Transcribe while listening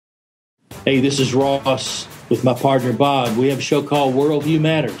Hey, this is Ross with my partner Bob. We have a show called Worldview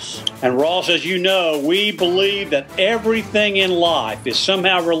Matters. And Ross, as you know, we believe that everything in life is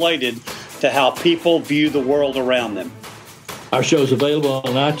somehow related to how people view the world around them. Our show is available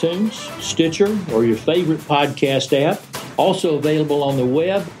on iTunes, Stitcher, or your favorite podcast app. Also available on the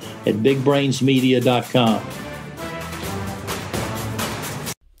web at bigbrainsmedia.com.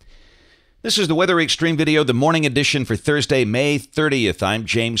 This is the Weather Xtreme video, the morning edition for Thursday, May 30th. I'm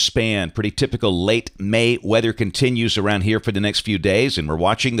James Spann. Pretty typical late May weather continues around here for the next few days, and we're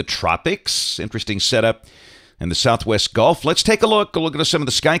watching the tropics. Interesting setup in the Southwest Gulf. Let's take a look at some of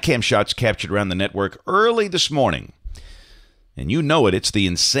the Skycam shots captured around the network early this morning. And you know it, it's the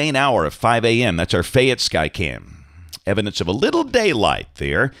insane hour of 5 a.m. That's our Fayette Skycam. Evidence of a little daylight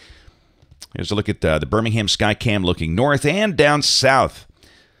there. Here's a look at the Birmingham Skycam looking north and down south.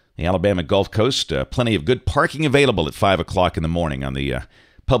 The Alabama Gulf Coast, plenty of good parking available at 5 o'clock in the morning on the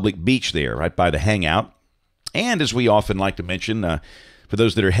public beach there, right by the hangout. And as we often like to mention, for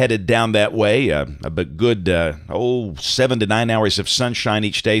those that are headed down that way, a good 7 to 9 hours of sunshine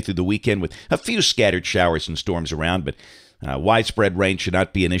each day through the weekend with a few scattered showers and storms around, but widespread rain should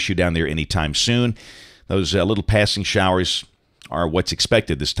not be an issue down there anytime soon. Those little passing showers are what's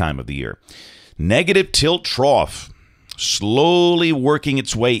expected this time of the year. Negative tilt trough, slowly working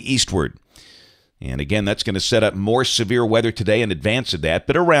its way eastward. And again, that's going to set up more severe weather today in advance of that.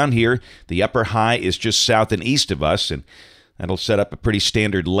 But around here, the upper high is just south and east of us, and that'll set up a pretty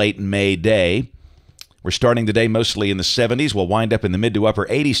standard late May day. We're starting the day mostly in the 70s. We'll wind up in the mid to upper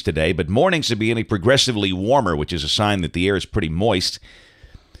 80s today, but mornings are beginning progressively warmer, which is a sign that the air is pretty moist.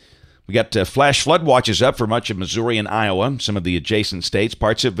 We got flash flood watches up for much of Missouri and Iowa, some of the adjacent states,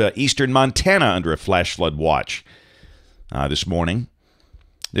 parts of eastern Montana under a flash flood watch this morning.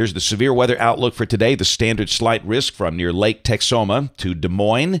 There's the severe weather outlook for today, the standard slight risk from near Lake Texoma to Des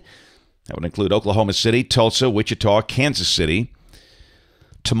Moines. That would include Oklahoma City, Tulsa, Wichita, Kansas City.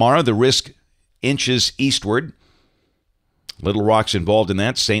 Tomorrow, the risk inches eastward. Little Rock's involved in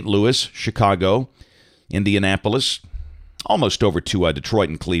that. St. Louis, Chicago, Indianapolis, almost over to Detroit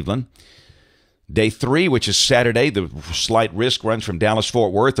and Cleveland. Day 3, which is Saturday, the slight risk runs from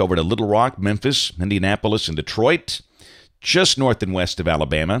Dallas-Fort Worth over to Little Rock, Memphis, Indianapolis, and Detroit, just north and west of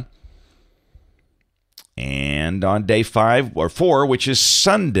Alabama. And on day 5 or 4, which is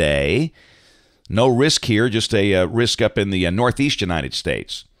Sunday, no risk here, just a risk up in the northeast United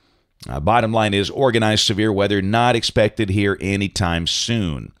States. Bottom line is organized severe weather not expected here anytime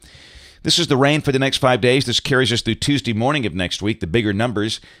soon. This is the rain for the next 5 days. This carries us through Tuesday morning of next week. The bigger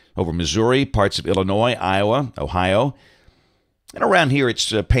numbers over Missouri, parts of Illinois, Iowa, Ohio. And around here,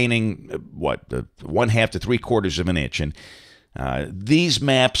 it's painting, 1/2 to 3/4 of an inch. And these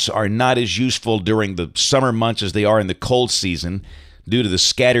maps are not as useful during the summer months as they are in the cold season due to the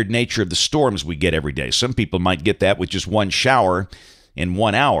scattered nature of the storms we get every day. Some people might get that with just one shower in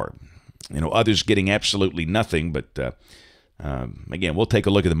 1 hour. Others getting absolutely nothing. But again, we'll take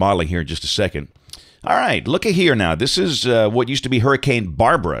a look at the modeling here in just a second. All right, look at here now. This is what used to be Hurricane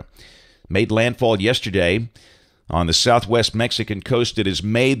Barbara. Made landfall yesterday on the southwest Mexican coast. It has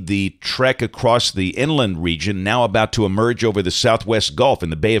made the trek across the inland region, now about to emerge over the southwest Gulf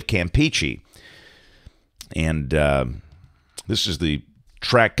in the Bay of Campeche. And this is the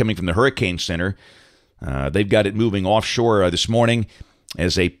track coming from the Hurricane Center. They've got it moving offshore this morning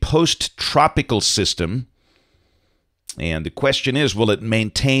as a post-tropical system. And the question is, will it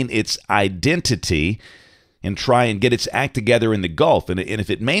maintain its identity and try and get its act together in the Gulf? And if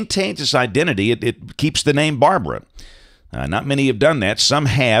it maintains its identity, it keeps the name Barbara. Not many have done that. Some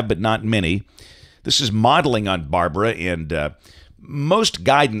have, but not many. This is modeling on Barbara, and most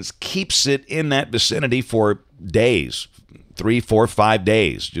guidance keeps it in that vicinity for days, 3, 4, 5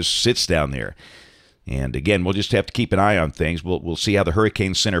 days, just sits down there. And again, we'll just have to keep an eye on things. We'll see how the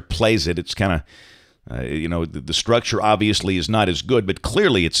Hurricane Center plays it. It's kind of the structure obviously is not as good, but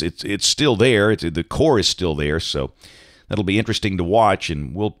clearly it's still there. The core is still there, so that'll be interesting to watch,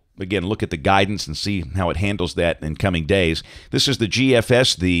 and we'll, again, look at the guidance and see how it handles that in coming days. This is the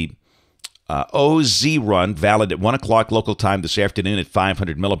GFS, the OZ run, valid at 1 o'clock local time this afternoon at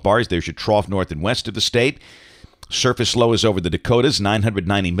 500 millibars. There's your trough north and west of the state. Surface low is over the Dakotas,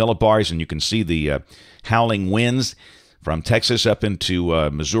 990 millibars, and you can see the howling winds from Texas up into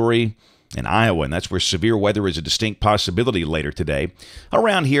Missouri and Iowa, and that's where severe weather is a distinct possibility later today.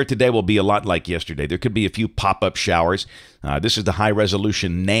 Around here today will be a lot like yesterday. There could be a few pop-up showers. This is the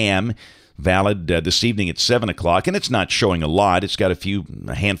high-resolution NAM, valid this evening at 7 o'clock, and it's not showing a lot. It's got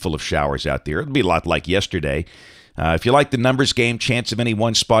a handful of showers out there. It'll be a lot like yesterday. If you like the numbers game, chance of any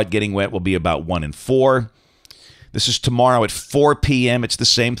one spot getting wet will be about 1 in 4. This is tomorrow at 4 p.m. It's the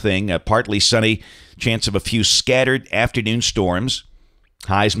same thing. Partly sunny, chance of a few scattered afternoon storms.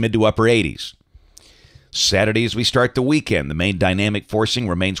 Highs mid to upper 80s. Saturday as we start the weekend, the main dynamic forcing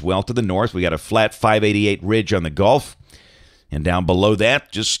remains well to the north. We got a flat 588 ridge on the Gulf. And down below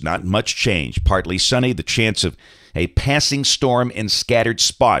that, just not much change. Partly sunny, the chance of a passing storm in scattered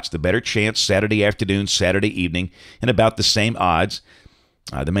spots. The better chance Saturday afternoon, Saturday evening, and about the same odds.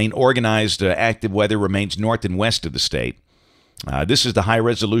 The main organized active weather remains north and west of the state. This is the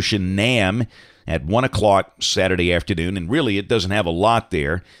high-resolution NAM at 1 o'clock Saturday afternoon, and really it doesn't have a lot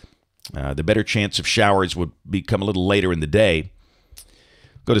there. The better chance of showers would become a little later in the day.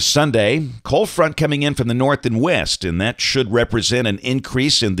 Go to Sunday, cold front coming in from the north and west, and that should represent an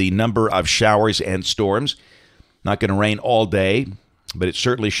increase in the number of showers and storms. Not going to rain all day, but it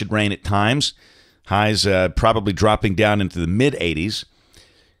certainly should rain at times. Highs probably dropping down into the mid-80s.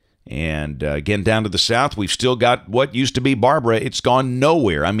 And again, down to the south, we've still got what used to be Barbara. It's gone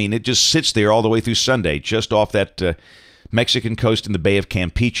nowhere. I mean, it just sits there all the way through Sunday, just off that Mexican coast in the Bay of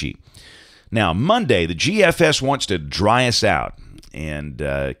Campeche. Now, Monday, the GFS wants to dry us out. And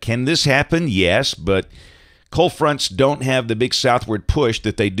can this happen? Yes, but cold fronts don't have the big southward push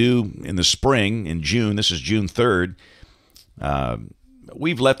that they do in the spring, in June. This is June 3rd.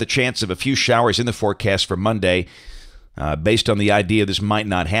 We've left the chance of a few showers in the forecast for Monday based on the idea this might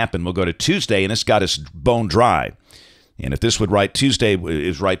not happen. We'll go to Tuesday, and it's got us bone dry. And if this would right, Tuesday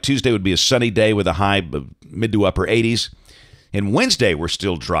would be a sunny day with a high of mid to upper 80s. And Wednesday, we're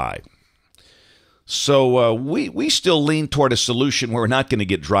still dry. So we still lean toward a solution where we're not going to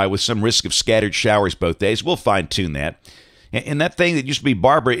get dry with some risk of scattered showers both days. We'll fine-tune that. And that thing that used to be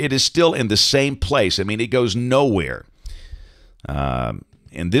Barbara, it is still in the same place. I mean, it goes nowhere. And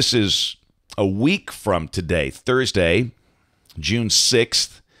this is a week from today, Thursday, June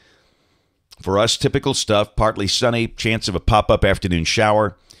 6th. For us, typical stuff, partly sunny, chance of a pop-up afternoon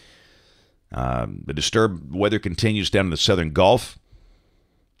shower. The disturbed weather continues down in the southern Gulf.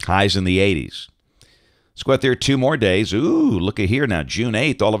 Highs in the 80s. Let's go out there 2 more days. Ooh, look at here now, June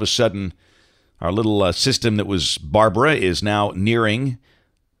 8th. All of a sudden, our little system that was Barbara is now nearing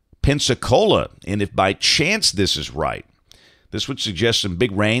Pensacola. And if by chance this is right, this would suggest some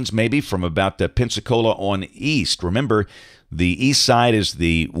big rains maybe from about Pensacola on east. Remember, the east side is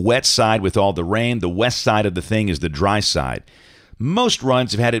the wet side with all the rain. The west side of the thing is the dry side. Most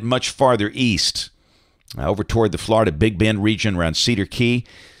runs have had it much farther east, over toward the Florida Big Bend region around Cedar Key.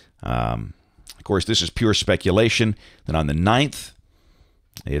 Of course, this is pure speculation. Then on the 9th,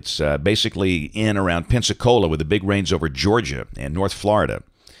 it's basically in around Pensacola with the big rains over Georgia and North Florida.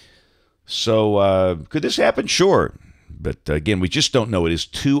 So could this happen? Sure. But again, we just don't know. It is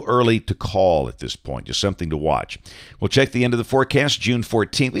too early to call at this point. Just something to watch. We'll check the end of the forecast, June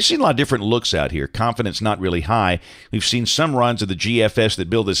 14th. We've seen a lot of different looks out here. Confidence not really high. We've seen some runs of the GFS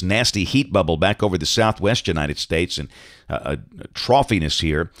that build this nasty heat bubble back over the southwest United States and a troughiness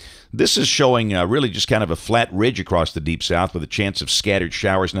here. This is showing really just kind of a flat ridge across the deep south with a chance of scattered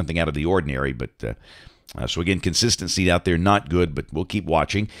showers, nothing out of the ordinary, but so again, consistency out there, not good, but we'll keep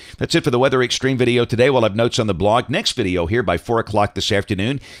watching. That's it for the Weather Xtreme video today. We'll have notes on the blog. Next video here by 4 o'clock this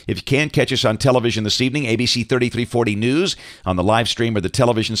afternoon. If you can, catch us on television this evening, ABC 3340 News, on the live stream or the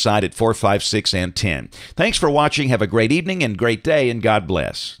television side at 4, 5, 6, and 10. Thanks for watching. Have a great evening and great day, and God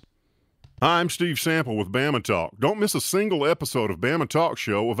bless. I'm Steve Sample with Bama Talk. Don't miss a single episode of Bama Talk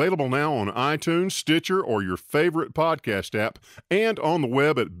Show, available now on iTunes, Stitcher, or your favorite podcast app, and on the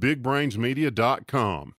web at bigbrainsmedia.com.